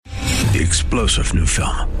The explosive new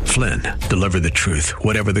film, Flynn, deliver the truth,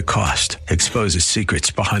 whatever the cost, exposes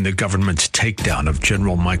secrets behind the government's takedown of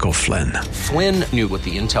General Michael Flynn. Flynn knew what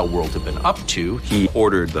the intel world had been up to. He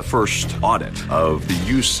ordered the first audit of the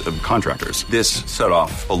use of contractors. This set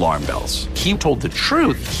off alarm bells. He told the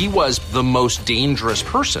truth. He was the most dangerous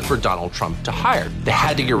person for Donald Trump to hire. They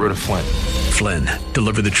had to get rid of Flynn. Flynn,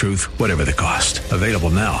 deliver the truth, whatever the cost. Available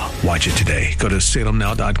now. Watch it today. Go to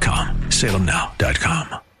salemnow.com.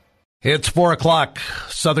 salemnow.com. It's 4 o'clock,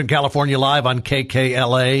 Southern California Live on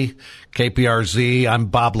KKLA, KPRZ. I'm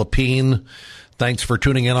Bob Lepine. Thanks for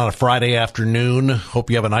tuning in on a Friday afternoon. Hope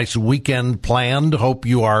you have a nice weekend planned. Hope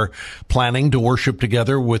you are planning to worship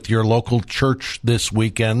together with your local church this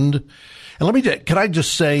weekend. And can I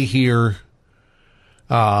just say here,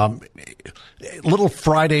 little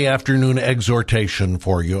Friday afternoon exhortation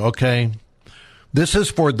for you, okay? This is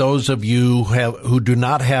for those of you who do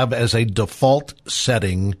not have as a default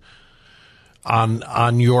setting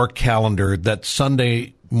on your calendar that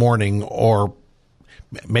Sunday morning, or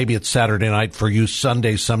maybe it's Saturday night for you,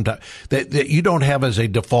 Sunday sometime, that you don't have as a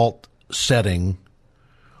default setting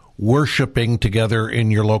worshiping together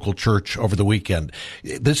in your local church over the weekend.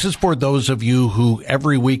 This is for those of you who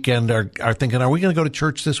every weekend are thinking, are we going to go to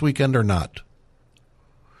church this weekend or not?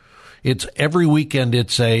 It's every weekend.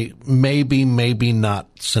 It's a maybe, maybe not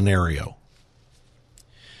scenario.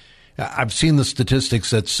 I've seen the statistics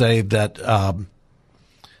that say that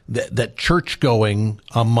that church going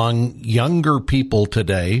among younger people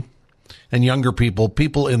today, and younger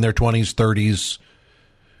people in their 20s, 30s,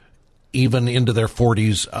 even into their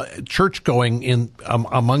 40s, church going in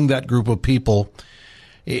among that group of people.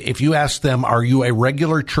 If you ask them, are you a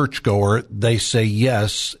regular churchgoer? They say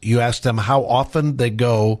yes. You ask them how often they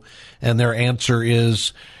go, and their answer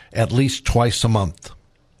is at least twice a month.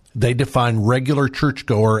 They define regular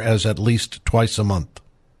churchgoer as at least twice a month.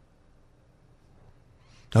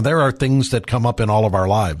 Now, there are things that come up in all of our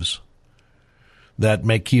lives that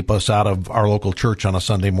may keep us out of our local church on a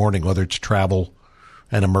Sunday morning, whether it's travel,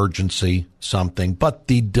 an emergency, something. But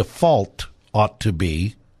the default ought to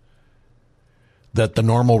be that the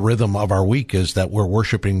normal rhythm of our week is that we're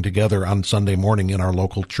worshiping together on Sunday morning in our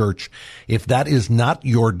local church. If that is not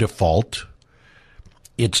your default,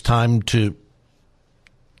 it's time to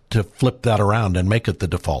flip that around and make it the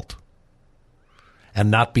default,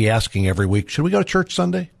 and not be asking every week, should we go to church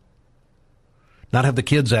Sunday? Not have the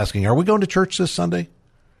kids asking, are we going to church this Sunday?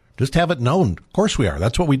 Just have it known. Of course we are.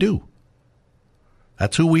 That's what we do.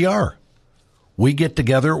 That's who we are. We get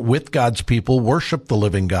together with God's people, worship the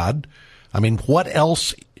living God. I mean, what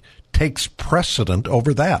else takes precedent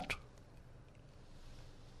over that?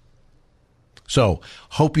 So,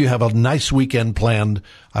 hope you have a nice weekend planned.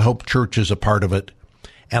 I hope church is a part of it.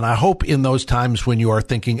 And I hope in those times when you are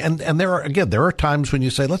thinking, and there are times when you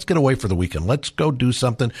say, let's get away for the weekend. Let's go do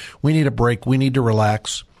something. We need a break. We need to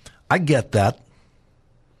relax. I get that.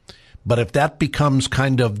 But if that becomes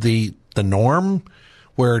kind of the norm,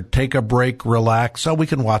 where take a break, relax, we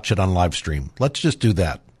can watch it on live stream. Let's just do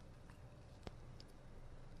that.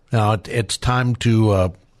 Now, it's time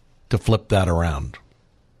to flip that around.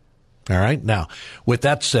 All right. Now, with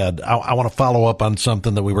that said, I want to follow up on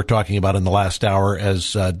something that we were talking about in the last hour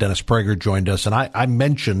as Dennis Prager joined us. And I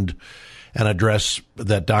mentioned an address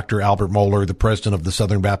that Dr. Albert Mohler, the president of the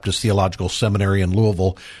Southern Baptist Theological Seminary in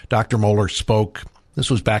Louisville, Dr. Mohler spoke. This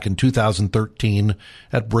was back in 2013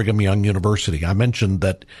 at Brigham Young University. I mentioned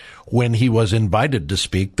that when he was invited to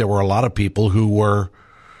speak, there were a lot of people who were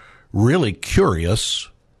really curious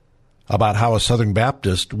about how a Southern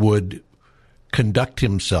Baptist would conduct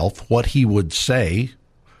himself, what he would say,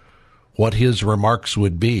 what his remarks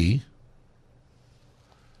would be,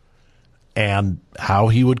 and how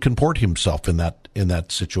he would comport himself in that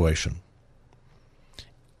situation.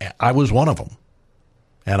 I was one of them.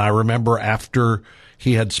 And I remember after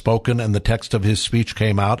he had spoken and the text of his speech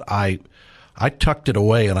came out, I tucked it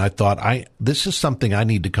away and I thought, this is something I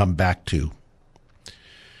need to come back to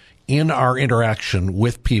in our interaction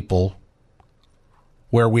with people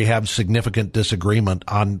where we have significant disagreement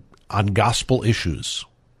on gospel issues.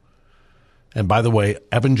 And by the way,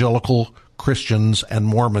 evangelical Christians and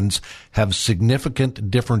Mormons have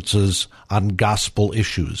significant differences on gospel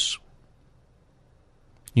issues.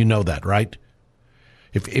 You know that, right?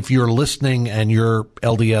 If you're listening and you're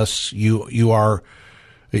LDS,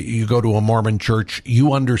 you go to a Mormon church,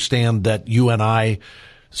 you understand that you and I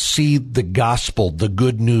see the gospel, the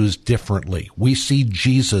good news, differently. We see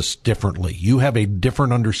Jesus differently. You have a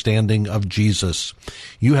different understanding of Jesus.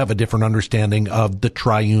 You have a different understanding of the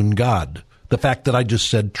triune God. The fact that I just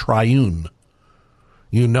said triune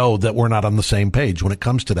You know that we're not on the same page when it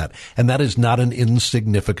comes to that. And that is not an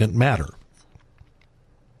insignificant matter.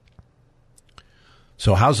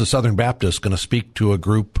 So how's the Southern Baptist going to speak to a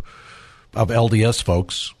group of LDS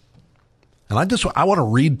folks? And I want to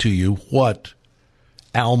read to you what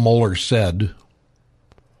Al Mohler said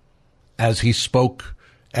as he spoke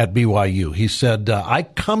at BYU. He said, I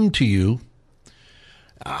come to you.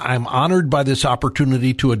 I'm honored by this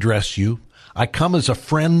opportunity to address you. I come as a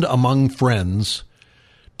friend among friends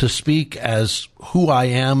to speak as who I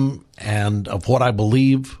am and of what I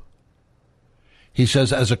believe. He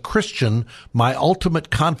says, as a Christian, my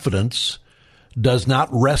ultimate confidence does not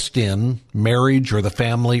rest in marriage or the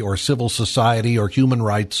family or civil society or human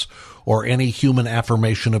rights or any human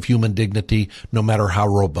affirmation of human dignity, no matter how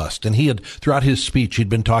robust. And he had, throughout his speech, he'd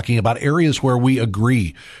been talking about areas where we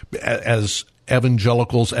agree as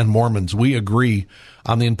evangelicals and Mormons. We agree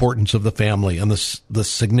on the importance of the family and the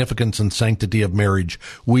significance and sanctity of marriage.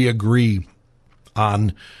 We agree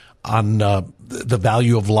on the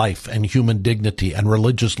value of life and human dignity and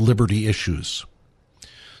religious liberty issues.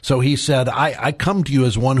 So he said, I come to you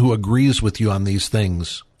as one who agrees with you on these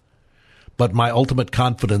things, but my ultimate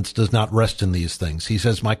confidence does not rest in these things. He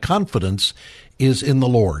says, my confidence is in the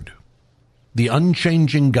Lord, the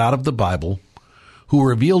unchanging God of the Bible, who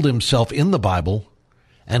revealed himself in the Bible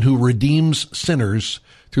and who redeems sinners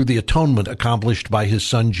through the atonement accomplished by his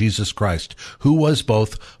Son, Jesus Christ, who was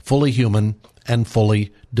both fully human and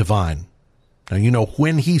fully divine. Now, you know,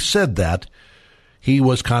 when he said that, he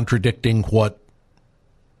was contradicting what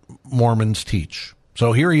Mormons teach.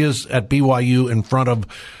 So here he is at BYU in front of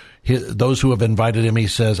those who have invited him. He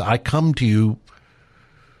says, I come to you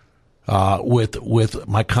with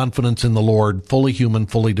my confidence in the Lord, fully human,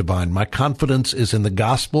 fully divine. My confidence is in the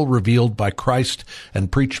gospel revealed by Christ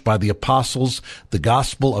and preached by the apostles, the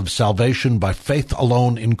gospel of salvation by faith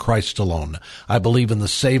alone in Christ alone. I believe in the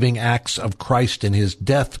saving acts of Christ in his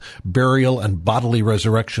death, burial, and bodily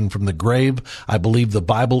resurrection from the grave. I believe the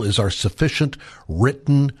Bible is our sufficient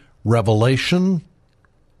written revelation.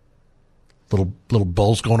 Little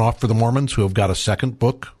bells going off for the Mormons who have got a second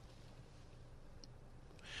book.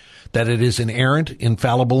 That it is inerrant,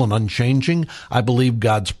 infallible, and unchanging. I believe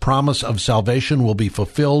God's promise of salvation will be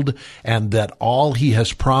fulfilled and that all he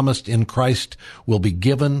has promised in Christ will be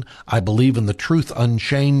given. I believe in the truth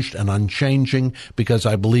unchanged and unchanging because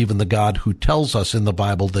I believe in the God who tells us in the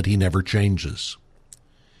Bible that he never changes.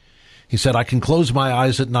 He said, I can close my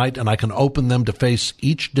eyes at night and I can open them to face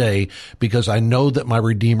each day because I know that my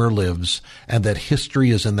Redeemer lives and that history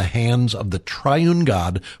is in the hands of the triune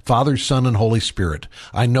God, Father, Son, and Holy Spirit.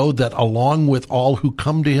 I know that along with all who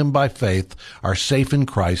come to him by faith are safe in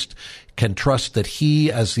Christ, can trust that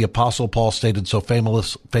he, as the Apostle Paul stated so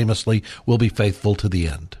famously, will be faithful to the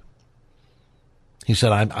end. He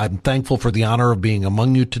said, I'm thankful for the honor of being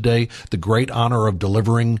among you today, the great honor of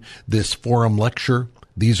delivering this forum lecture.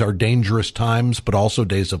 These are dangerous times, but also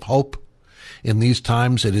days of hope. In these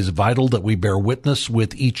times, it is vital that we bear witness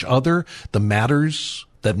with each other, the matters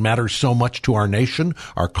that matter so much to our nation,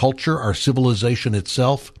 our culture, our civilization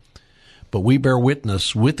itself. But we bear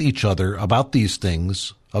witness with each other about these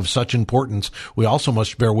things of such importance. We also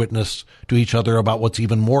must bear witness to each other about what's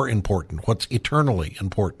even more important, what's eternally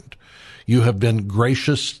important. You have been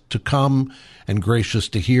gracious to come and gracious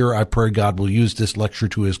to hear. I pray God will use this lecture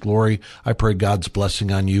to his glory. I pray God's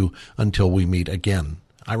blessing on you until we meet again.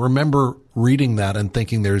 I remember reading that and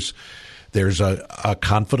thinking there's a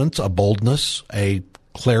confidence, a boldness, a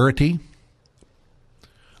clarity.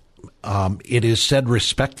 It is said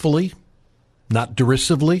respectfully, not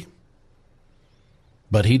derisively,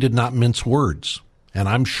 but he did not mince words. And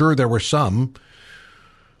I'm sure there were some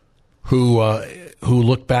who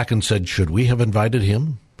looked back and said, should we have invited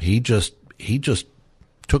him? He just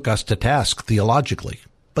took us to task theologically.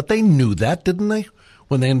 But they knew that, didn't they,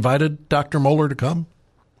 when they invited Dr. Mohler to come?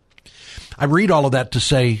 I read all of that to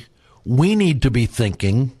say we need to be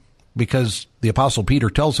thinking, because the Apostle Peter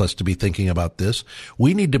tells us to be thinking about this.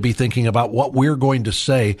 We need to be thinking about what we're going to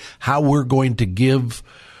say, how we're going to give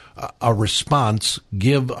a response,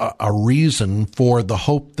 give a reason for the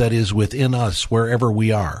hope that is within us wherever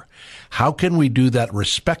we are. How can we do that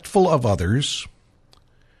respectful of others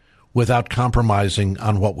without compromising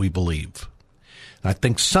on what we believe? And I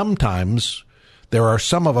think sometimes there are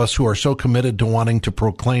some of us who are so committed to wanting to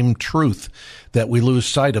proclaim truth that we lose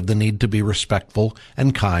sight of the need to be respectful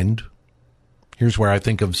and kind. Here's where I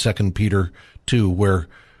think of 2 Peter 2, where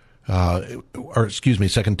 2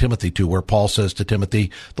 Timothy 2, where Paul says to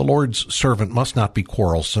Timothy, the Lord's servant must not be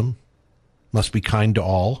quarrelsome, must be kind to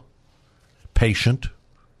all, patient,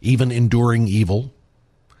 even enduring evil.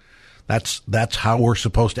 That's how we're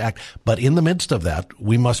supposed to act. But in the midst of that,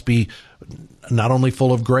 we must be not only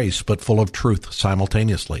full of grace, but full of truth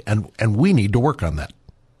simultaneously. And we need to work on that,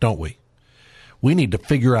 don't we? We need to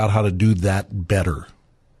figure out how to do that better.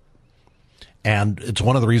 And it's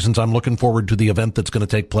one of the reasons I'm looking forward to the event that's going to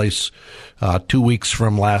take place 2 weeks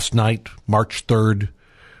from last night, March 3rd,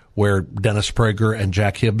 where Dennis Prager and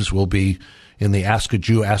Jack Hibbs will be in the Ask a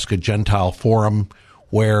Jew, Ask a Gentile forum,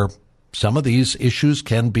 where some of these issues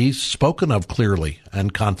can be spoken of clearly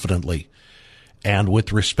and confidently and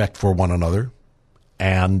with respect for one another.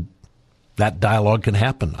 And that dialogue can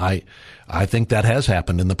happen. I think that has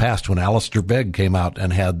happened in the past when Alistair Begg came out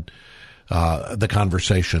and had the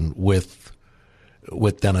conversation with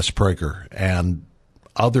Dennis Prager and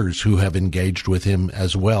others who have engaged with him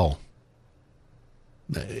as well.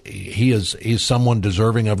 He's someone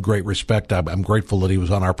deserving of great respect. I'm grateful that he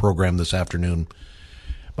was on our program this afternoon.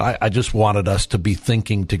 I just wanted us to be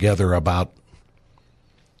thinking together about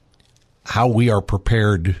how we are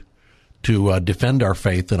prepared to defend our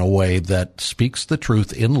faith in a way that speaks the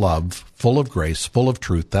truth in love, full of grace, full of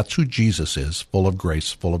truth. That's who Jesus is, full of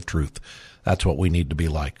grace, full of truth. That's what we need to be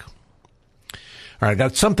like. All right, I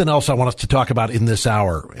got something else I want us to talk about in this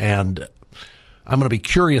hour, and I'm going to be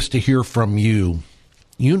curious to hear from you.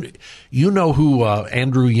 You know who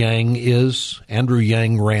Andrew Yang is? Andrew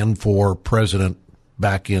Yang ran for president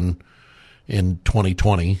back in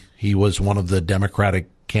 2020. He was one of the Democratic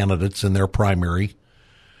candidates in their primary.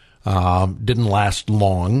 Didn't last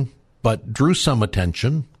long, but drew some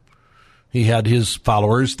attention. He had his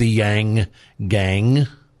followers, the Yang Gang,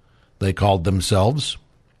 they called themselves.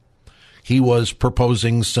 He was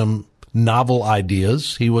proposing some novel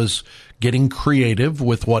ideas. He was getting creative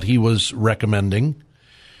with what he was recommending,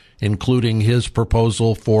 including his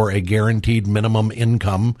proposal for a guaranteed minimum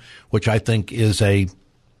income, which I think is a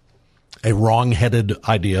wrong-headed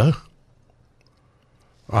idea.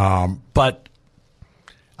 But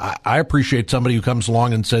I appreciate somebody who comes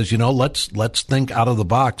along and says, let's think out of the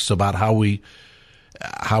box about how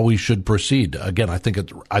we should proceed. Again, I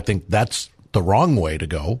think that's the wrong way to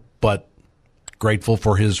go, but grateful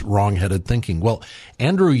for his wrong-headed thinking. Well,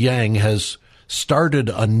 Andrew Yang has started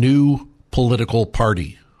a new political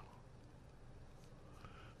party.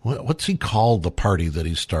 What's he called, the party that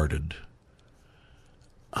he started?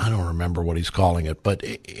 I don't remember what he's calling it, but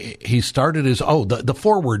he started the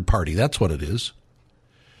Forward Party. That's what it is.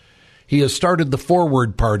 He has started the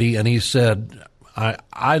Forward Party, and he said,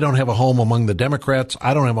 I don't have a home among the Democrats.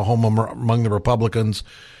 I don't have a home among the Republicans.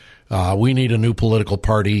 We need a new political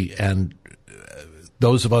party, and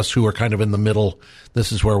those of us who are kind of in the middle,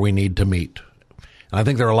 this is where we need to meet. And I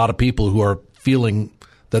think there are a lot of people who are feeling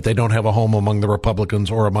that they don't have a home among the Republicans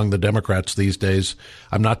or among the Democrats these days.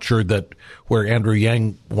 I'm not sure that where Andrew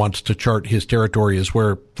Yang wants to chart his territory is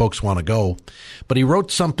where folks want to go. But he wrote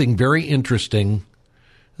something very interesting.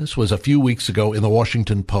 This was a few weeks ago in the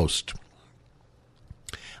Washington Post.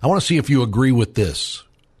 I want to see if you agree with this,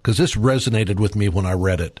 because this resonated with me when I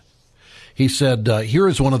read it. He said, here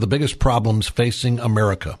is one of the biggest problems facing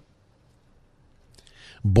America.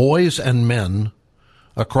 Boys and men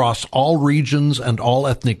across all regions and all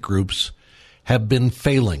ethnic groups have been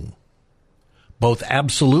failing, both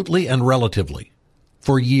absolutely and relatively,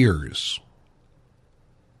 for years.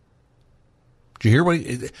 Do you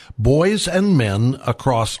hear boys and men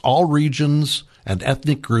across all regions and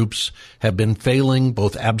ethnic groups have been failing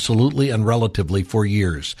both absolutely and relatively for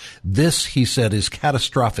years. This, he said, is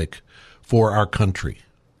catastrophic for our country.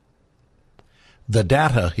 The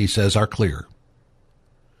data, he says, are clear.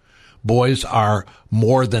 Boys are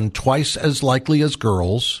more than twice as likely as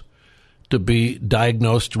girls to be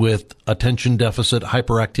diagnosed with attention deficit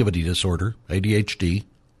hyperactivity disorder, ADHD,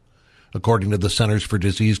 according to the Centers for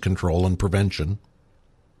Disease Control and Prevention.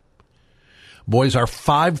 Boys are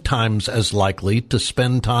 5 times as likely to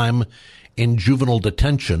spend time in juvenile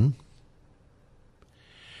detention,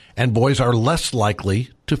 and boys are less likely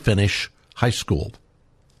to finish high school.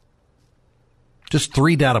 Just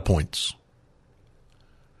 3 data points.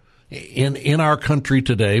 In our country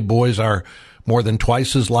today, boys are more than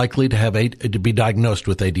twice as likely to be diagnosed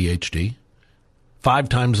with ADHD, 5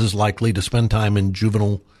 times as likely to spend time in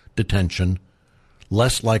juvenile detention,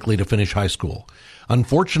 less likely to finish high school.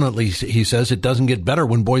 Unfortunately, he says, it doesn't get better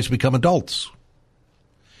when boys become adults.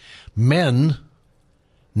 Men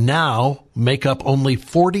now make up only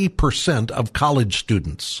 40% of college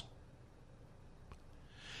students.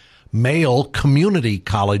 Male community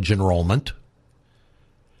college enrollment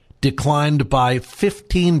declined by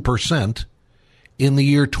 15% in the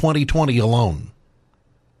year 2020 alone,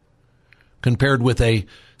 compared with a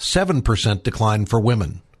 7% decline for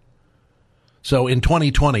women. So in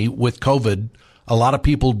 2020, with COVID, a lot of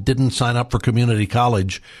people didn't sign up for community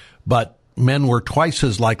college, but men were twice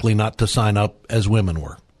as likely not to sign up as women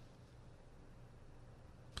were.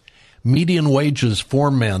 Median wages for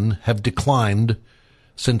men have declined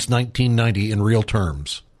since 1990 in real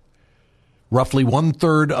terms. Roughly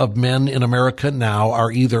 1/3 of men in America now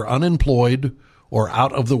are either unemployed or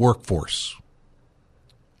out of the workforce.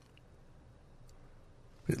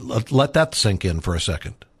 Let that sink in for a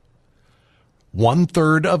second.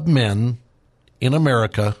 1/3 of men in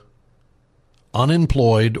America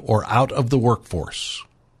unemployed or out of the workforce.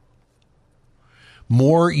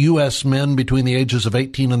 More U.S. men between the ages of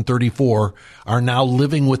 18 and 34 are now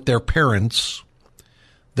living with their parents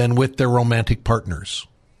than with their romantic partners.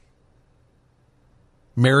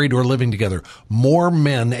 Married or living together. More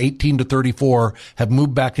men 18 to 34 have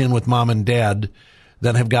moved back in with mom and dad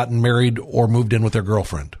than have gotten married or moved in with their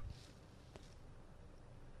girlfriend.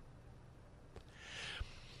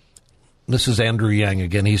 This is Andrew Yang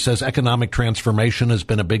again. He says economic transformation has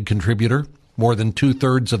been a big contributor. More than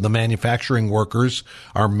 2/3 of the manufacturing workers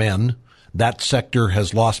are men. That sector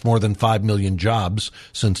has lost more than 5 million jobs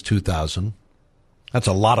since 2000. That's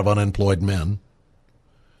a lot of unemployed men.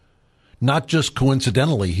 Not just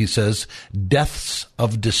coincidentally, he says, deaths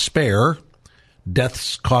of despair,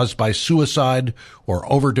 deaths caused by suicide or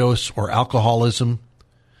overdose or alcoholism,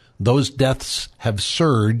 those deaths have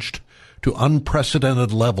surged to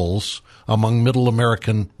unprecedented levels among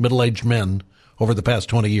middle-aged men over the past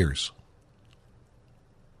 20 years.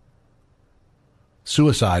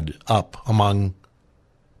 Suicide up among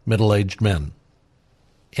middle-aged men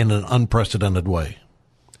in an unprecedented way.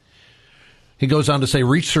 He goes on to say,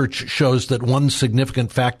 research shows that one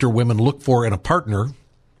significant factor women look for in a partner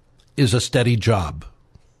is a steady job.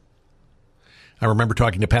 I remember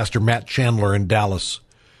talking to Pastor Matt Chandler in Dallas.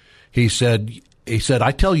 He said,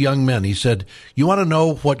 I tell young men, he said, you want to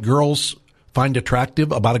know what girls find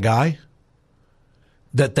attractive about a guy?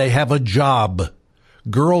 That they have a job.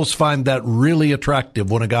 Girls find that really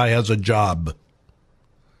attractive when a guy has a job.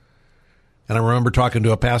 And I remember talking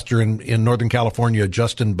to a pastor in Northern California,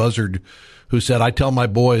 Justin Buzzard, who said, I tell my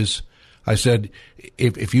boys, I said,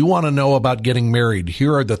 if you want to know about getting married,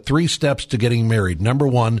 here are the 3 steps to getting married. Number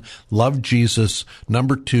 1, love Jesus.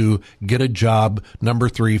 Number 2, get a job. Number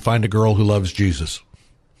 3, find a girl who loves Jesus.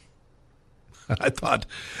 I thought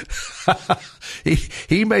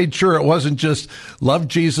he made sure it wasn't just love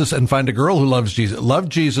Jesus and find a girl who loves Jesus. Love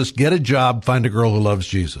Jesus, get a job, find a girl who loves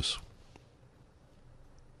Jesus.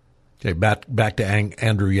 Okay, back to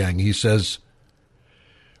Andrew Yang. He says,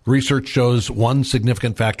 research shows one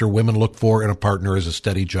significant factor women look for in a partner is a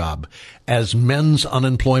steady job. As men's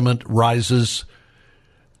unemployment rises,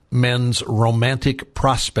 men's romantic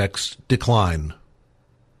prospects decline.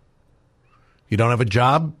 You don't have a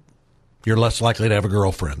job, you're less likely to have a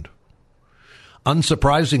girlfriend.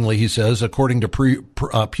 Unsurprisingly, he says, according to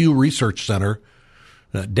Pew Research Center,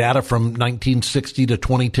 data from 1960 to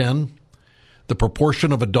 2010, the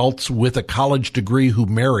proportion of adults with a college degree who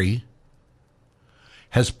marry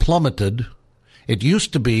has plummeted. It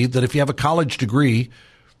used to be that if you have a college degree,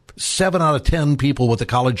 7 out of 10 people with a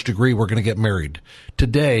college degree were going to get married.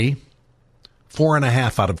 Today,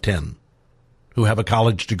 4.5 out of 10 who have a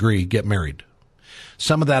college degree get married.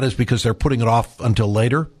 Some of that is because they're putting it off until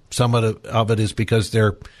later. Some of it is because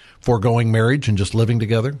they're foregoing marriage and just living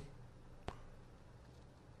together.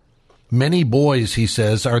 Many boys, he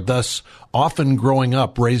says, are thus often growing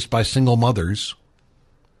up raised by single mothers.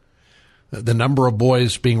 The number of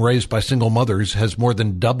boys being raised by single mothers has more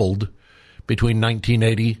than doubled between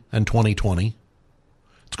 1980 and 2020.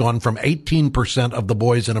 It's gone from 18% of the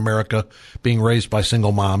boys in America being raised by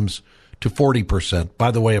single moms to 40%.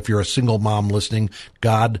 By the way, if you're a single mom listening,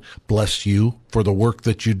 God bless you for the work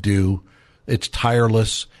that you do. It's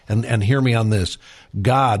tireless. And hear me on this.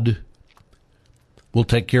 God will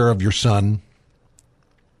take care of your son.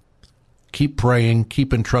 Keep praying.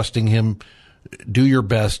 Keep entrusting him. Do your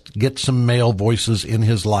best. Get some male voices in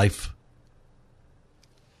his life.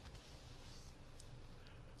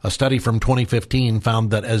 A study from 2015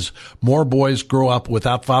 found that as more boys grow up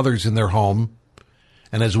without fathers in their home,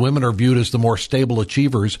 and as women are viewed as the more stable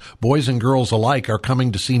achievers, boys and girls alike are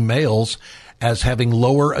coming to see males as having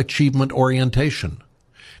lower achievement orientation.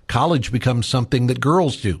 College becomes something that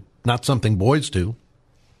girls do, not something boys do.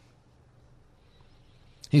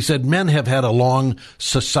 He said men have had a long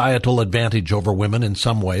societal advantage over women in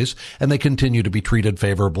some ways, and they continue to be treated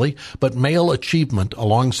favorably. But male achievement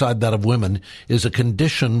alongside that of women is a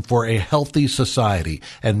condition for a healthy society,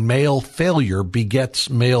 and male failure begets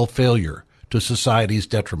male failure to society's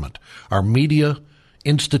detriment. Our media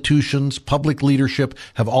institutions, public leadership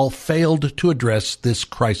have all failed to address this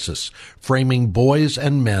crisis, framing boys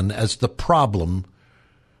and men as the problem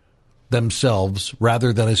themselves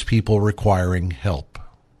rather than as people requiring help.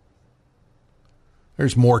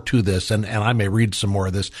 There's more to this, and I may read some more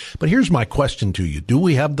of this, but here's my question to you. Do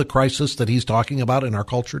we have the crisis that he's talking about in our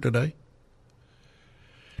culture today?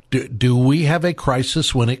 Do we have a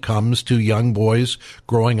crisis when it comes to young boys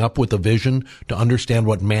growing up with a vision to understand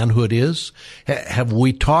what manhood is? Have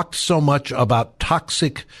we talked so much about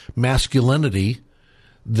toxic masculinity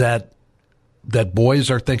that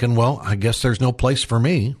boys are thinking, well, I guess there's no place for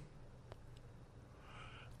me?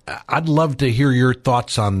 I'd love to hear your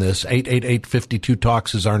thoughts on this.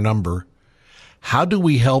 888-52-TALKS is our number. How do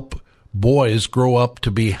we help boys grow up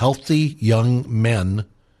to be healthy young men?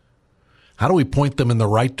 How do we point them in the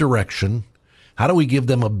right direction? How do we give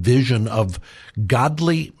them a vision of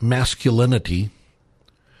godly masculinity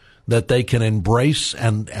that they can embrace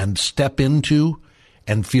and step into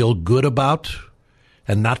and feel good about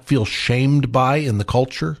and not feel shamed by in the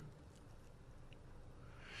culture?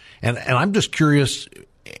 And I'm just curious,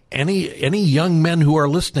 any young men who are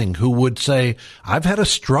listening who would say, I've had a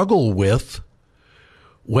struggle with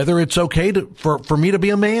whether it's okay for me to be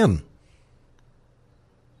a man.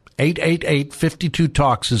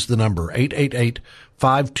 888-52-TALKS is the number.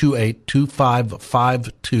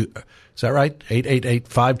 888-528-2552. Is that right?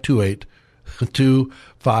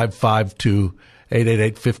 888-528-2552.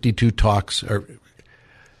 888-52-TALKS. Or,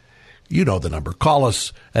 you know the number. Call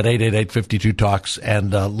us at 888-52-TALKS,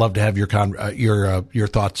 and love to have your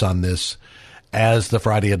thoughts on this as the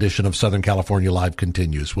Friday edition of Southern California Live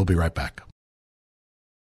continues. We'll be right back.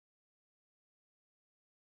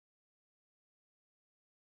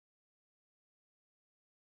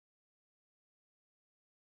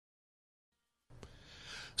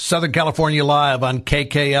 Southern California Live on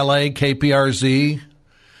KKLA, KPRZ.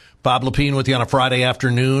 Bob Lepine with you on a Friday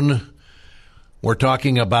afternoon. We're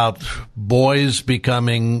talking about boys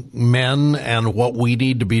becoming men and what we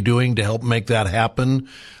need to be doing to help make that happen.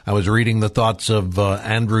 I was reading the thoughts of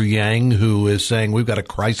Andrew Yang, who is saying we've got a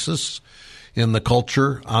crisis in the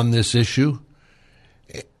culture on this issue.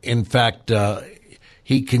 In fact,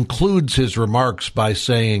 he concludes his remarks by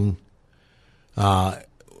saying, on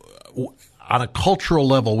a cultural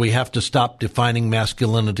level, we have to stop defining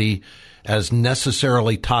masculinity as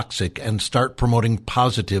necessarily toxic and start promoting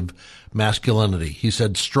positive masculinity. He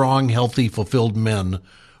said strong, healthy, fulfilled men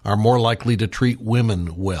are more likely to treat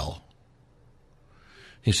women well.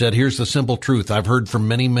 He said, here's the simple truth. I've heard from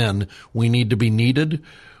many men, we need to be needed.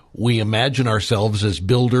 We imagine ourselves as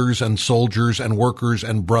builders and soldiers and workers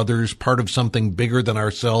and brothers, part of something bigger than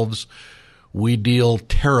ourselves. We deal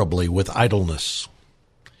terribly with idleness.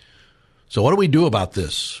 So what do we do about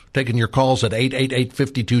this? Taking your calls at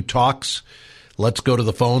 888-52-TALKS. Let's go to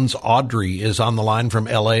the phones. Audrey is on the line from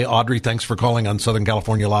L.A. Audrey, thanks for calling on Southern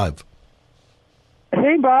California Live.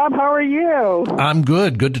 Hey, Bob. How are you? I'm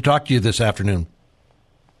good. Good to talk to you this afternoon.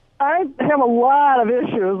 I have a lot of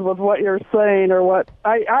issues with what you're saying, or what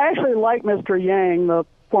I actually like Mr. Yang, the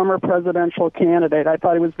former presidential candidate. I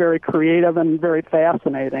thought he was very creative and very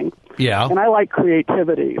fascinating. Yeah. And I like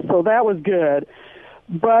creativity, so that was good.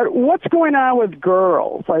 But what's going on with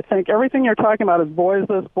girls? I think everything you're talking about is boys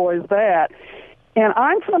this, boys that. And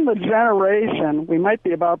I'm from the generation, we might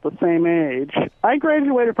be about the same age. I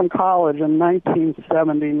graduated from college in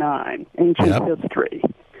 1979, ancient history.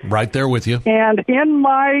 Right there with you. And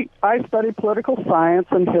I studied political science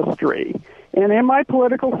and history. And in my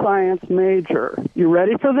political science major, you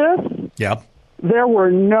ready for this? Yep. There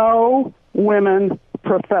were no women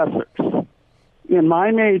professors in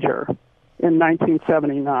my major in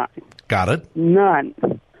 1979. Got it. None.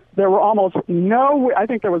 There were almost no, I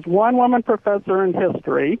think there was one woman professor in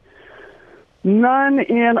history, none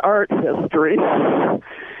in art history.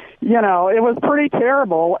 You know, it was pretty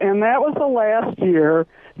terrible, and that was the last year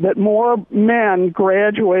that more men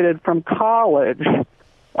graduated from college,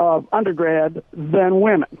 undergrad, than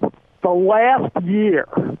women. The last year.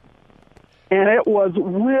 And it was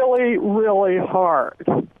really, really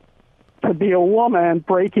hard to be a woman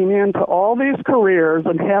breaking into all these careers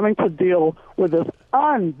and having to deal with this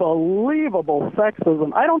unbelievable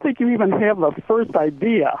sexism. I don't think you even have the first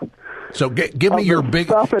idea. So give me your big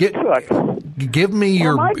stuff it took. Give me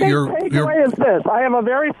your my big takeaway is this. I have a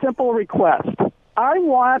very simple request. I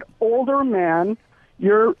want older men.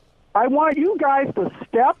 I want you guys to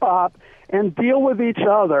step up and deal with each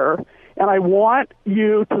other, and I want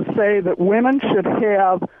you to say that women should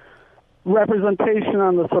have representation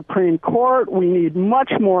on the Supreme Court. We need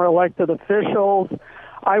much more elected officials.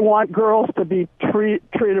 I want girls to be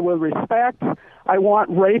treated with respect. I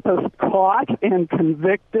want rapists caught and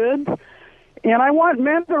convicted. And I want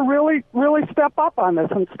men to really, really step up on this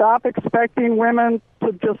and stop expecting women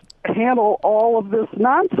to just handle all of this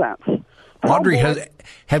nonsense. Audrey,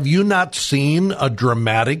 have you not seen a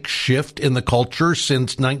dramatic shift in the culture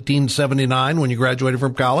since 1979 when you graduated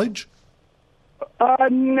from college?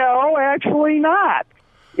 No, actually not.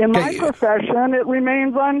 In my profession, it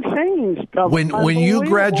remains unchanged. When you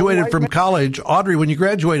graduated from college, Audrey, when you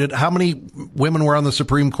graduated, how many women were on the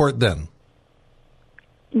Supreme Court then?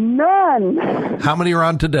 None. How many are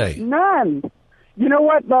on today? None. You know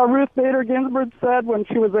what Ruth Bader Ginsburg said when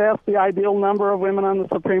she was asked the ideal number of women on the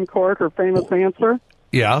Supreme Court, her famous answer?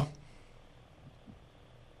 Yeah.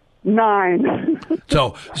 9.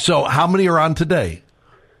 So how many are on today?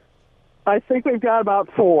 I think we've got about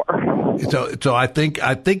 4. So I think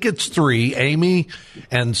it's 3. Amy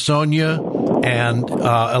and Sonia and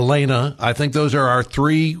Elena. I think those are our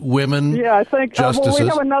 3 women. Yeah, I think justices. Well, we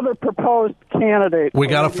have another proposed candidate. We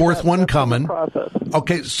got a 4th one coming.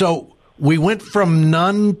 Okay, so we went from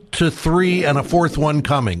none to 3 and a 4th one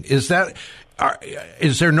coming. Is there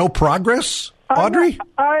no progress, Audrey?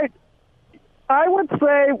 I would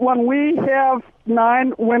say when we have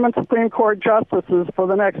 9 women Supreme Court justices for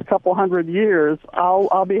the next couple hundred years,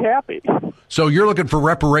 I'll be happy. So you're looking for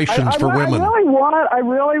reparations for women.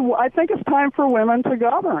 I think it's time for women to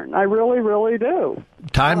govern. I really, really do.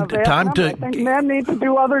 I think men need to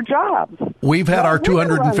do other jobs. We've had our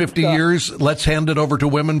 250 years. Let's hand it over to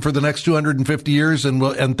women for the next 250 years,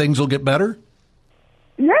 and things will get better.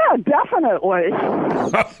 Yeah, definitely.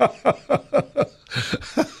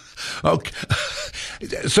 Okay.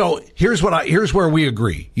 So here's where we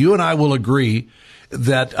agree. You and I will agree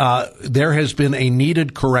that there has been a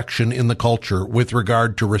needed correction in the culture with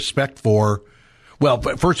regard to respect for. Well,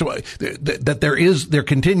 first of all, that there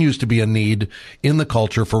continues to be a need in the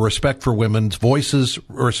culture for respect for women's voices,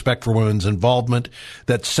 respect for women's involvement,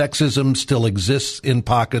 that sexism still exists in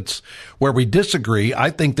pockets where we disagree.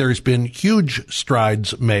 I think there's been huge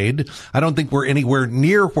strides made. I don't think we're anywhere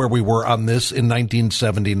near where we were on this in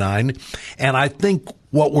 1979. And I think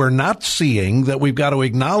what we're not seeing that we've got to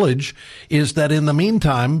acknowledge is that in the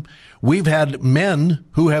meantime, we've had men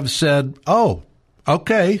who have said, oh,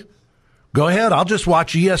 okay, go ahead. I'll just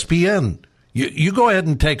watch ESPN. You go ahead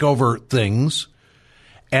and take over things.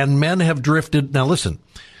 And men have drifted. Now, listen,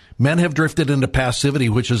 men have drifted into passivity,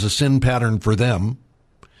 which is a sin pattern for them.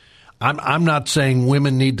 I'm not saying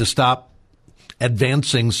women need to stop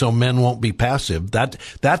advancing so men won't be passive.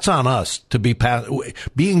 That's on us to be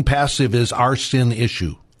being passive is our sin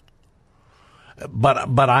issue. But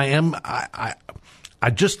I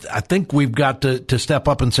think we've got to step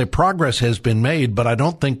up and say progress has been made, but I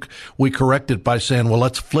don't think we correct it by saying, well,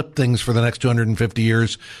 let's flip things for the next 250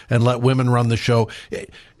 years and let women run the show.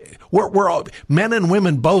 We're all, men and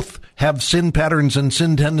women both have sin patterns and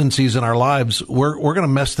sin tendencies in our lives. We're going to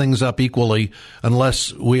mess things up equally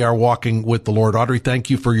unless we are walking with the Lord. Audrey, thank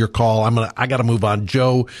you for your call. I got to move on.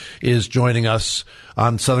 Joe is joining us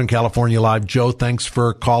on Southern California Live. Joe, thanks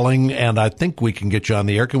for calling, and I think we can get you on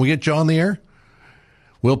the air. Can we get Joe on the air?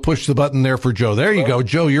 We'll push the button there for Joe. There you go.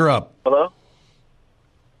 Joe, you're up. Hello?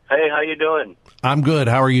 Hey, how you doing? I'm good.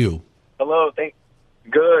 How are you? Hello.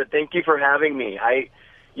 Good. Thank you for having me. I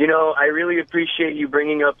really appreciate you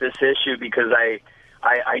bringing up this issue because I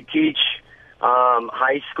teach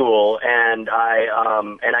high school and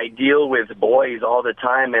I deal with boys all the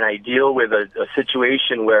time, and I deal with a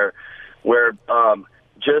situation where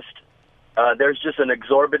there's just an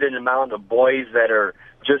exorbitant amount of boys that are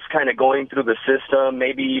just kind of going through the system,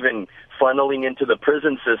 maybe even funneling into the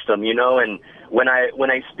prison system, and when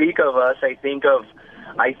I speak of us, I think of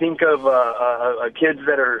kids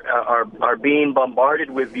that are being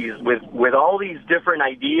bombarded with all these different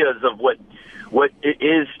ideas of what it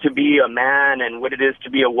is to be a man and what it is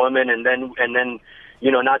to be a woman, and then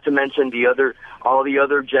not to mention all the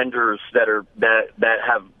other genders that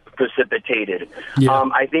have precipitated. Yeah.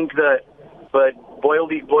 I think that, but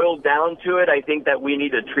boiled down to it, I think that we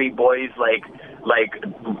need to treat boys like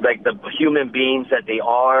the human beings that they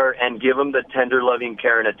are, and give them the tender, loving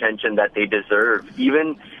care and attention that they deserve,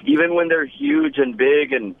 even when they're huge and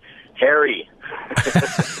big and hairy.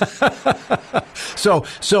 So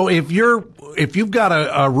if you've got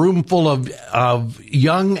a room full of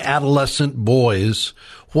young adolescent boys,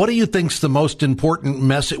 what do you think's the most important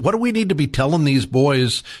message? What do we need to be telling these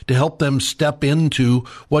boys to help them step into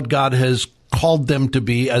what God has called them to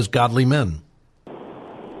be as godly men?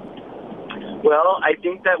 Well, I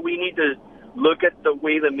think that we need to look at the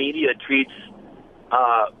way the media treats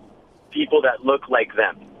people that look like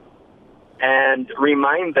them. and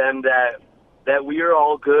remind them that we are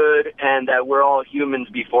all good and that we're all humans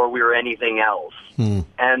before we are anything else,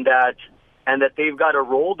 and that they've got a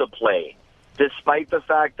role to play, despite the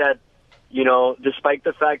fact that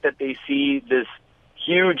they see this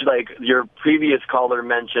huge, like your previous caller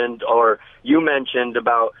mentioned, or you mentioned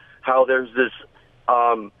about how there's this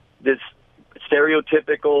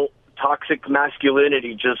stereotypical toxic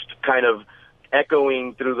masculinity just kind of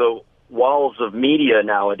echoing through the walls of media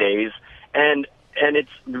nowadays, and it's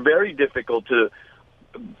very difficult to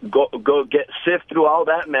go sift through all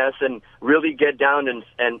that mess and really get down and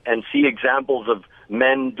see examples of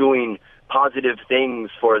men doing positive things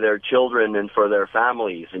for their children and for their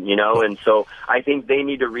families, and so I think they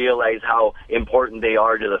need to realize how important they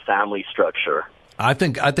are to the family structure. I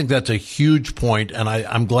think that's a huge point, and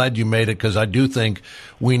I'm glad you made it, because I do think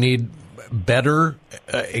we need better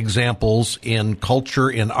examples in culture,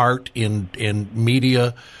 in art, in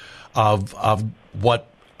media of what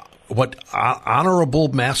honorable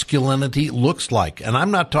masculinity looks like. And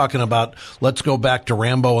I'm not talking about, let's go back to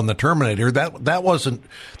Rambo and the Terminator. That was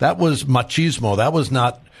machismo. That was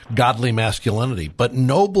not godly masculinity. But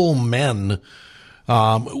noble men,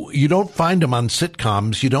 you don't find them on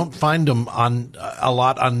sitcoms. You don't find them a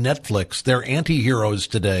lot on Netflix. They're anti-heroes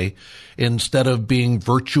today instead of being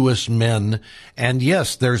virtuous men. And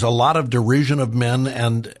yes, there's a lot of derision of men,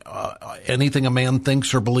 and anything a man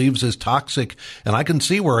thinks or believes is toxic. And I can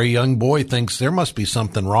see where a young boy thinks there must be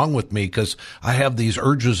something wrong with me because I have these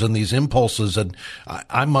urges and these impulses, and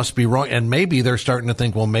I must be wrong. And maybe they're starting to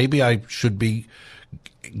think, well, maybe I should be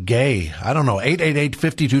gay. I don't know.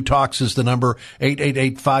 888-52-TALKS is the number.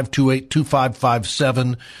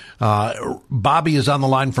 888-528-2557. Bobby is on the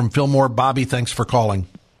line from Fillmore. Bobby, thanks for calling.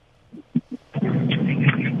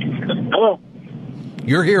 Hello.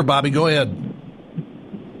 You're here, Bobby. Go ahead.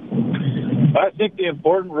 I think the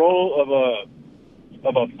important role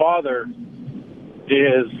of a father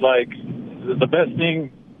is like the best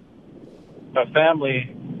thing a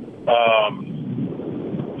family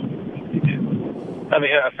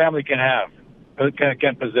a family can have,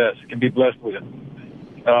 can possess, can be blessed with.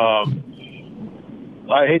 I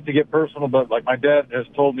hate to get personal, but like my dad has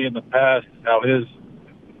told me in the past how his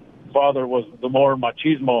father was the more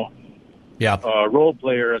machismo role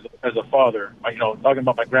player as a father. Talking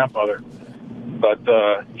about my grandfather, but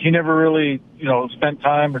he never really spent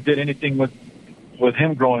time or did anything with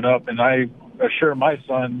him growing up. And I assure my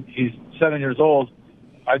son, he's 7 years old,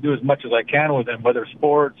 I do as much as I can with him, whether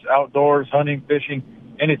sports, outdoors, hunting, fishing,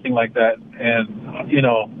 anything like that. And,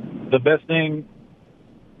 the best thing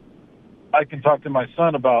I can talk to my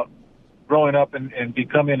son about growing up and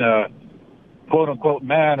becoming a quote-unquote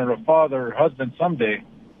man or a father or husband someday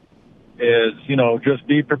is, just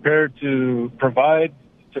be prepared to provide,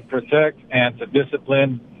 to protect, and to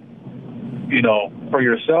discipline, for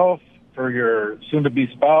yourself, for your soon-to-be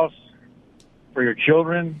spouse, for your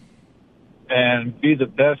children, and be the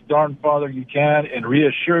best darn father you can, and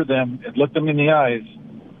reassure them and look them in the eyes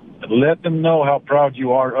and let them know how proud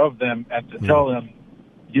you are of them, and to tell them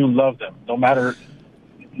you love them no matter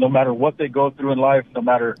what they go through in life, no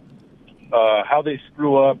matter how they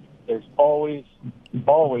screw up. There's always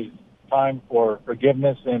time for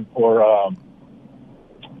forgiveness and for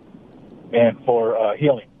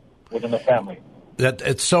healing within the family. That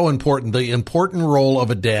it's so important. The important role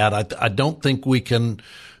of a dad. I don't think we can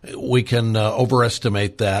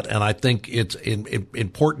overestimate that, and I think it's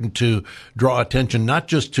important to draw attention not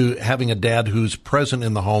just to having a dad who's present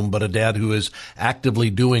in the home, but a dad who is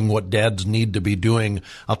actively doing what dads need to be doing.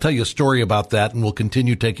 I'll tell you a story about that, and we'll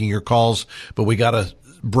continue taking your calls, but we got to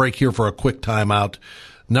break here for a quick timeout.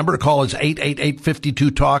 Number to call is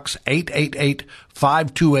 888-52-TALKS,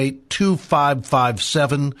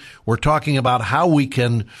 888-528-2557. We're talking about how we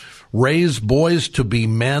can raise boys to be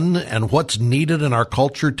men and what's needed in our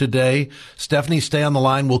culture today. Stephanie, stay on the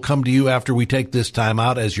line. We'll come to you after we take this time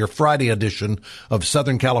out as your Friday edition of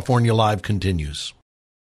Southern California Live continues.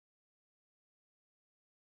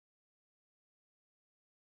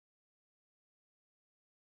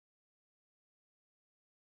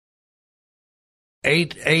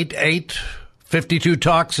 Eight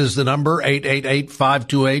 52-TALKS is the number,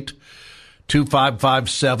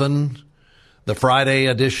 888-528-2557. The Friday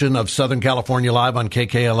edition of Southern California Live on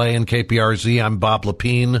KKLA and KPRZ. I'm Bob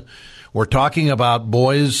Lepine. We're talking about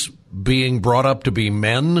boys being brought up to be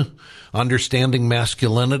men, understanding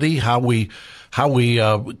masculinity, how we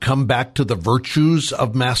come back to the virtues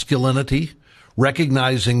of masculinity,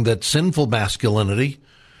 recognizing that sinful masculinity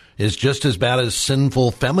is just as bad as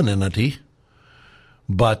sinful femininity.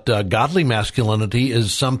 But godly masculinity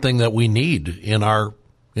is something that we need in our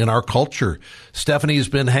in our culture. Stephanie's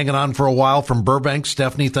been hanging on for a while from Burbank.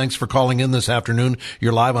 Stephanie, thanks for calling in this afternoon.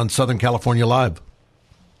 You're live on Southern California Live.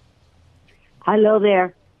 Hello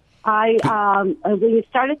there. When you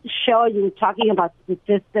started the show, you were talking about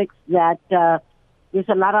statistics that there's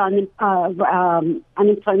a lot of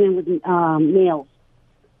unemployment with males.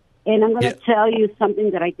 And I'm going to tell you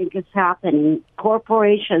something that I think is happening.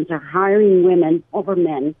 Corporations are hiring women over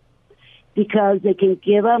men because they can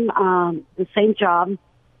give them the same job,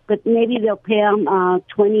 but maybe they'll pay them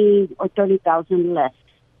 $20,000 or $30,000 less.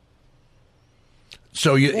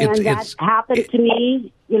 So that happened to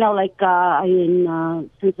me. You know, like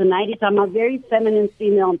since the 90s, I'm a very feminine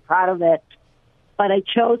female. I'm proud of it. But I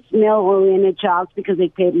chose male-oriented jobs because they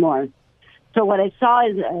paid more. So what I saw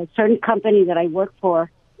is a certain company that I worked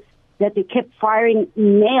for, that they kept firing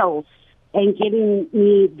males and giving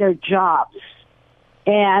me their jobs.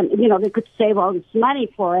 And, you know, they could save all this money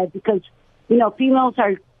for it because, you know, females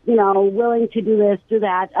are, you know, willing to do this, do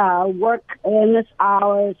that, work endless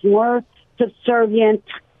hours, more subservient,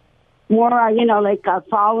 more, you know, like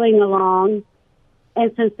following along.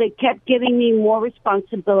 And since they kept giving me more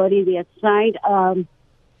responsibility, they assigned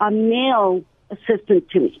a male assistant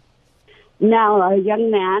to me. Now, a young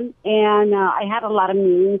man, and I had a lot of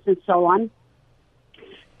meetings and so on.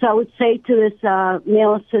 So I would say to this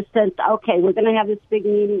male assistant, okay, we're going to have this big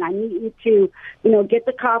meeting. I need you to, you know, get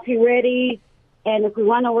the coffee ready. And if we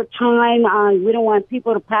run over time, we don't want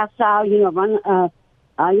people to pass out, you know,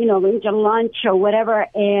 arrange a lunch or whatever.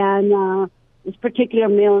 And this particular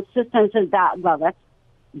male assistant says that, well, that's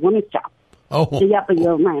woman's job. Oh. So, yeah, but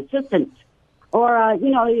you're my assistant. Or,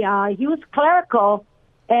 he was clerical.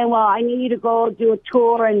 And, well, I need you to go do a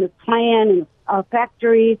tour in the plant and a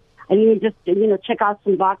factory. And you just, you know, check out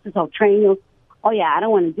some boxes. I'll train you. Oh, yeah, I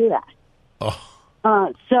don't want to do that. Oh.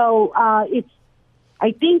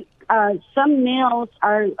 I think some males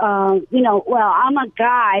are, well, I'm a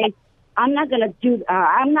guy. I'm not going to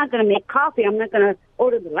make coffee. I'm not going to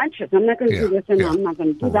order the lunches. I'm not going to do this and I'm not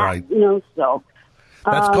going to do that, right. You know, so.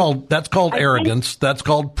 That's called arrogance. That's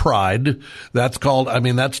called pride. That's called,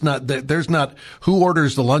 there's not, who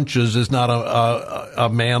orders the lunches is not a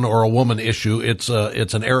man or a woman issue. It's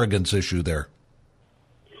an arrogance issue there.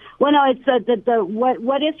 Well, no, it's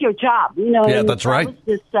what is your job? You know, yeah, that's right. Was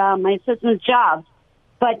this, my assistant's job.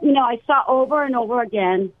 But, you know, I saw over and over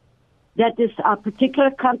again that this particular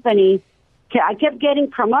company, I kept getting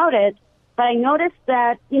promoted, but I noticed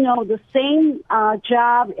that, you know, the same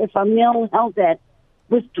job, if a male held it,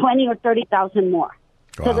 was $20,000 or $30,000 more.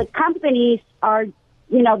 Wow. So the companies are,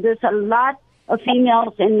 you know, there's a lot of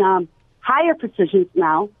females in higher positions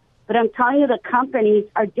now, but I'm telling you the companies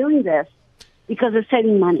are doing this because they're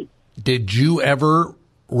saving money. Did you ever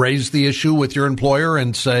raise the issue with your employer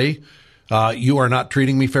and say, you are not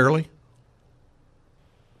treating me fairly?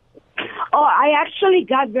 Oh, I actually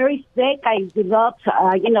got very sick. I developed,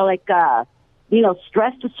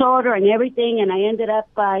 stress disorder and everything, and I ended up,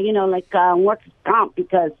 workers' comp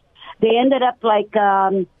because they ended up,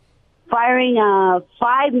 firing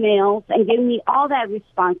 5 males and giving me all that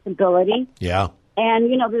responsibility. Yeah. And,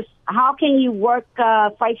 you know, how can you work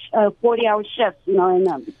 40-hour shifts, you know, in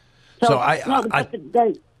them? So I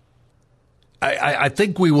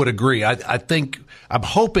think we would agree. I'm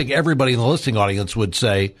hoping everybody in the listening audience would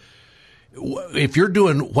say, if you're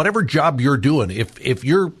doing whatever job you're doing, if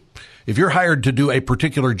you're hired to do a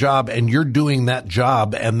particular job and you're doing that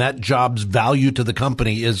job and that job's value to the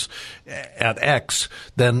company is at X,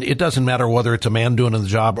 then it doesn't matter whether it's a man doing the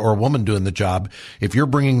job or a woman doing the job. If you're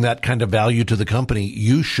bringing that kind of value to the company,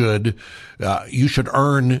 you should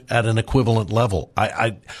earn at an equivalent level.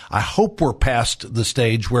 I hope we're past the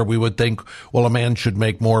stage where we would think, well, a man should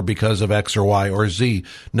make more because of X or Y or Z.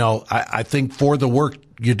 No, I think for the work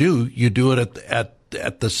you do it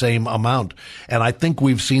at the same amount. And I think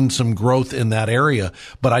we've seen some growth in that area.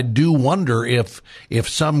 But I do wonder if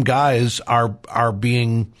some guys are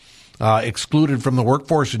being excluded from the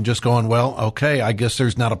workforce and just going, well, okay, I guess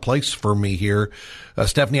there's not a place for me here.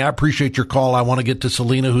 Stephanie, I appreciate your call. I want to get to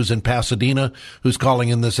Selena, who's in Pasadena, who's calling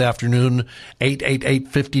in this afternoon.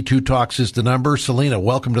 888-52-TALKS is the number. Selena,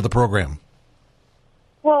 welcome to the program.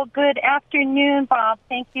 Well, good afternoon, Bob.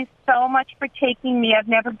 Thank you so much for taking me. I've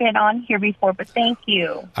never been on here before, but thank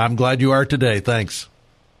you. I'm glad you are today. Thanks.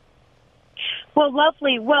 Well,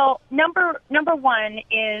 lovely. Well, number one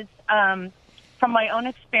is, from my own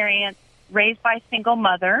experience, raised by a single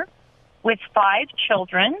mother with 5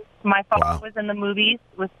 children. My father was in the movies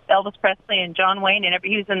with Elvis Presley and John Wayne, and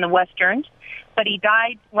he was in the Westerns, but he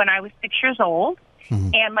died when I was 6 years old.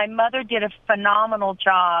 Mm-hmm. And my mother did a phenomenal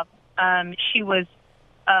job. She was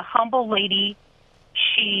a humble lady.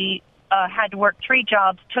 She had to work 3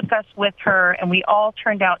 jobs, took us with her, and we all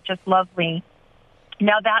turned out just lovely.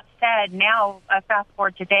 Now, that said, fast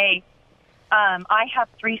forward today, I have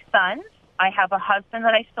 3 sons. I have a husband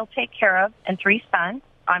that I still take care of and 3 sons.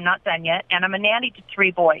 I'm not done yet. And I'm a nanny to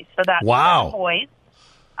 3 boys. So that's 4 boys.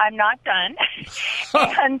 I'm not done.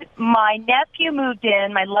 And my nephew moved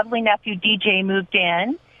in. My lovely nephew, DJ, moved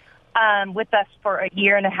in with us for a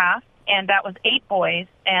year and a half. And that was 8 boys.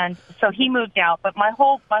 And so he moved out. But my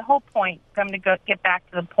whole point, I'm going to get back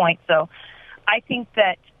to the point. So I think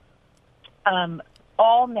that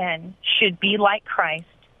all men should be like Christ.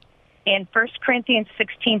 And 1 Corinthians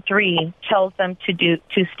 16:3 tells them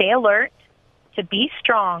to stay alert, to be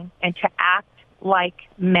strong, and to act like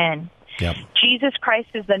men. Yep. Jesus Christ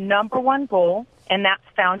is the number one goal, and that's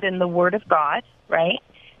found in the Word of God, right?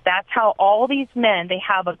 That's how all these men, they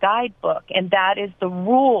have a guidebook, and that is the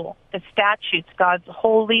rule, the statutes, God's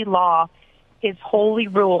holy law, His holy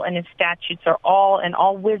rule, and His statutes are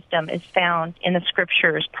all wisdom is found in the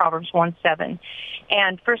Scriptures, Proverbs 1:7.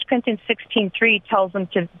 And 1 Corinthians 16:3 tells them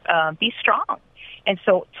to be strong. And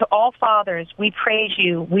so to all fathers, we praise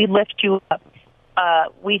you, we lift you up.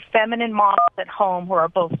 We feminine moms at home who are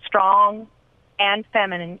both strong and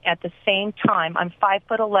feminine at the same time. I'm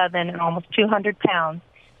 5'11" and almost 200 pounds.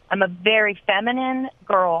 I'm a very feminine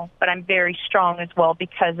girl, but I'm very strong as well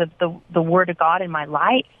because of the Word of God in my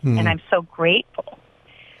life, and I'm so grateful.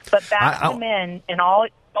 But back to men and all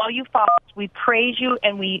you fathers, we praise you,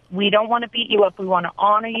 and we don't want to beat you up. We want to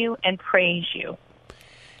honor you and praise you.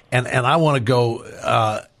 And I want to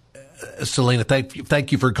go, Selena,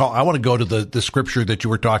 thank you for calling. I want to go to the scripture that you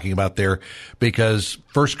were talking about there, because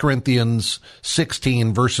 1 Corinthians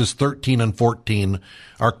 16 verses 13 and 14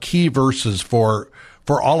 are key verses for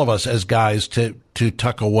all of us as guys to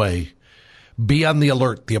tuck away. Be on the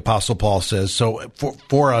alert, the Apostle Paul says. So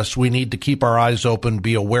for us, we need to keep our eyes open,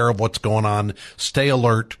 be aware of what's going on, stay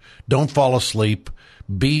alert, don't fall asleep,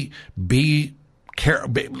 be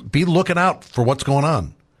looking out for what's going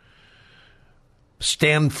on.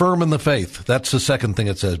 Stand firm in the faith. That's the second thing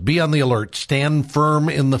it says. Be on the alert. Stand firm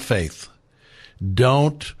in the faith.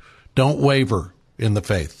 Don't waver in the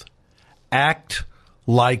faith. Act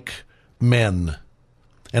like men.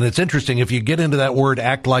 And it's interesting, if you get into that word,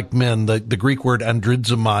 act like men, the Greek word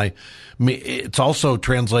andrizomai, it's also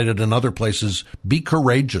translated in other places, be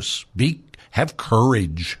courageous, have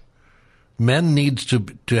courage. Men needs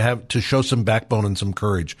to show some backbone and some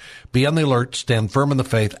courage. Be on the alert, stand firm in the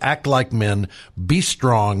faith, act like men, be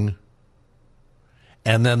strong.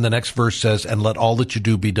 And then the next verse says, and let all that you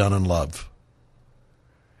do be done in love.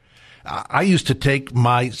 I used to take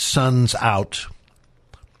my sons out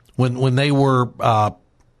when they were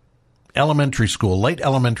elementary school, late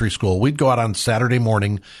elementary school. We'd go out on Saturday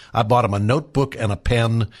morning. I bought them a notebook and a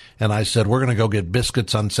pen, and I said, we're going to go get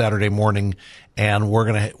biscuits on Saturday morning, and we're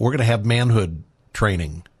going to have manhood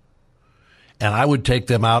training. And I would take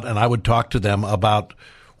them out, and I would talk to them about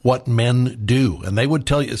what men do. And they would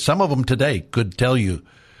tell you, some of them today could tell you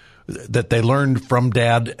that they learned from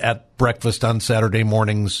Dad at breakfast on Saturday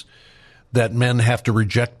mornings that men have to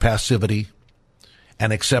reject passivity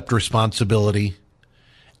and accept responsibility,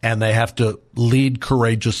 and they have to lead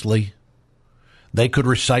courageously. They could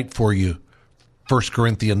recite for you 1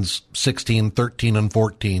 Corinthians 16, 13, and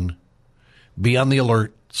 14. Be on the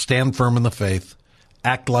alert, stand firm in the faith,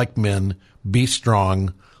 act like men, be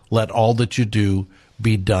strong, let all that you do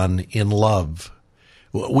be done in love.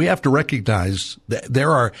 We have to recognize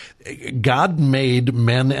that God made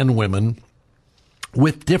men and women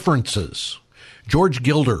with differences. George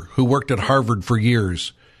Gilder, who worked at Harvard for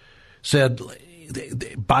years, said,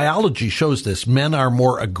 biology shows this. Men are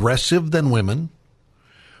more aggressive than women,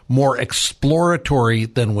 more exploratory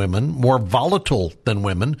than women, more volatile than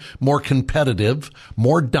women, more competitive,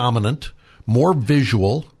 more dominant, more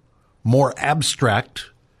visual, more abstract,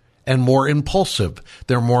 and more impulsive.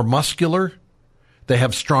 They're more muscular, they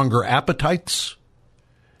have stronger appetites,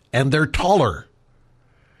 and they're taller.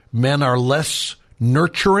 Men are less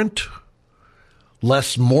nurturant,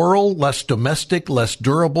 less moral, less domestic, less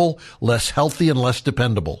durable, less healthy, and less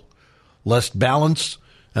dependable, less balanced,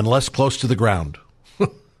 and less close to the ground.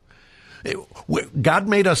 God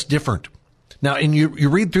made us different. Now, and you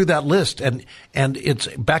read through that list, and it's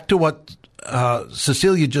back to what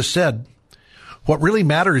Cecilia just said. What really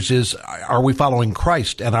matters is, are we following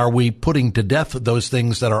Christ, and are we putting to death those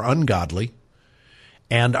things that are ungodly,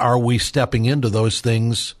 and are we stepping into those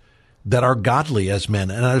things that are godly as men?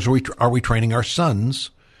 And are we training our sons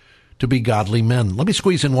to be godly men? Let me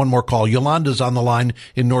squeeze in one more call. Yolanda's on the line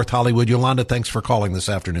in North Hollywood. Yolanda, thanks for calling this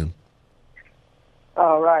afternoon.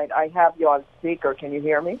 All right. I have you on speaker. Can you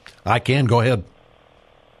hear me? I can. Go ahead.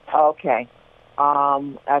 Okay.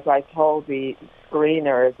 As I told the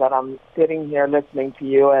screeners, that I'm sitting here listening to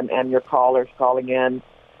you and your callers calling in,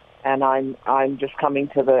 and I'm just coming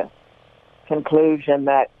to the conclusion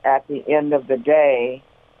that at the end of the day,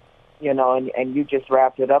 you know, and you just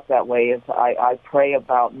wrapped it up that way, is I pray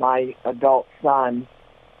about my adult son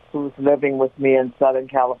who's living with me in Southern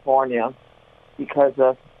California because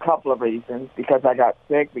of a couple of reasons. Because I got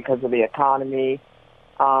sick, because of the economy.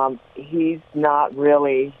 He's not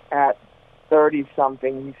really at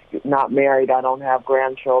 30-something. He's not married. I don't have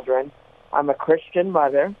grandchildren. I'm a Christian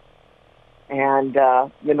mother. And,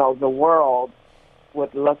 you know, the world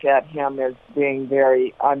would look at him as being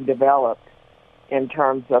very undeveloped in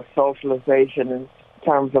terms of socialization, in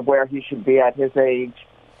terms of where he should be at his age,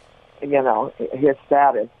 you know, his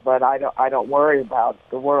status. But I don't worry about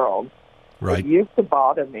the world. Right. It used to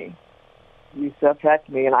bother me. It used to affect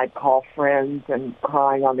me, and I'd call friends and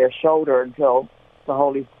crying on their shoulder until the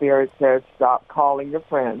Holy Spirit says, stop calling your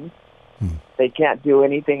friends. They can't do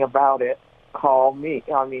anything about it. Talk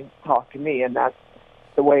to me. And that's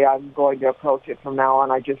the way I'm going to approach it from now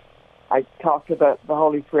on. I talk to the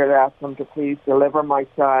Holy Spirit, ask him to please deliver my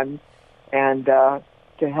son and to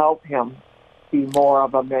help him be more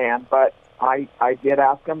of a man. But I did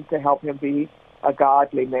ask him to help him be a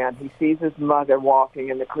godly man. He sees his mother walking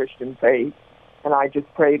in the Christian faith, and I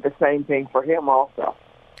just prayed the same thing for him also.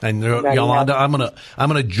 And Yolanda, I'm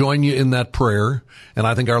gonna join you in that prayer, and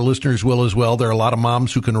I think our listeners will as well. There are a lot of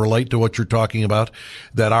moms who can relate to what you're talking about,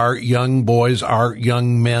 that our young boys, our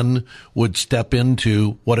young men would step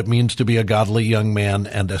into what it means to be a godly young man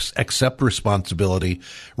and accept responsibility,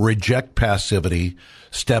 reject passivity,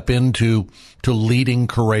 step into leading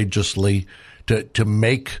courageously, to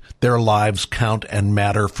make their lives count and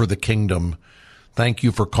matter for the kingdom. Thank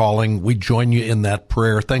you for calling. We join you in that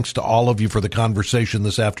prayer. Thanks to all of you for the conversation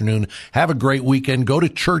this afternoon. Have a great weekend. Go to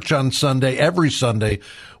church on Sunday, every Sunday.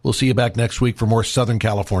 We'll see you back next week for more Southern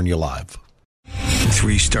California Live.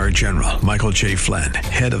 3-star General Michael J. Flynn,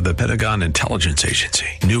 head of the Pentagon Intelligence Agency,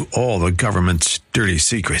 knew all the government's dirty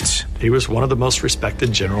secrets. He was one of the most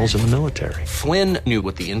respected generals in the military. Flynn knew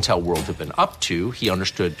what the intel world had been up to. He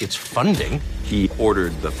understood its funding. He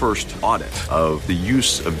ordered the first audit of the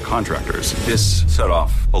use of contractors. This set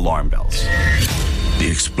off alarm bells. The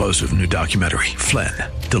explosive new documentary, Flynn,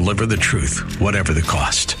 Deliver the Truth, Whatever the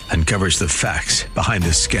Cost, uncovers the facts behind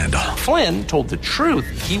this scandal. Flynn told the truth.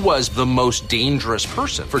 He was the most dangerous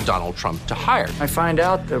person for Donald Trump to hire. I find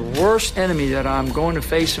out the worst enemy that I'm going to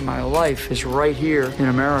face in my life is right here in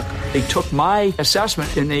America. They took my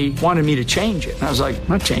assessment and they wanted me to change it. And I was like, I'm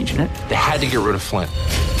not changing it. They had to get rid of Flynn.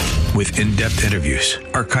 With in-depth interviews,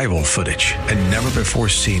 archival footage, and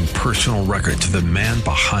never-before-seen personal records of the man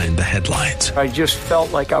behind the headlines. I just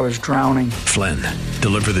felt like I was drowning. Flynn,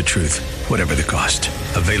 Deliver the Truth, Whatever the Cost.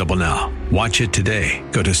 Available now. Watch it today.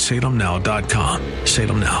 Go to salemnow.com.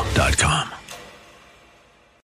 salemnow.com.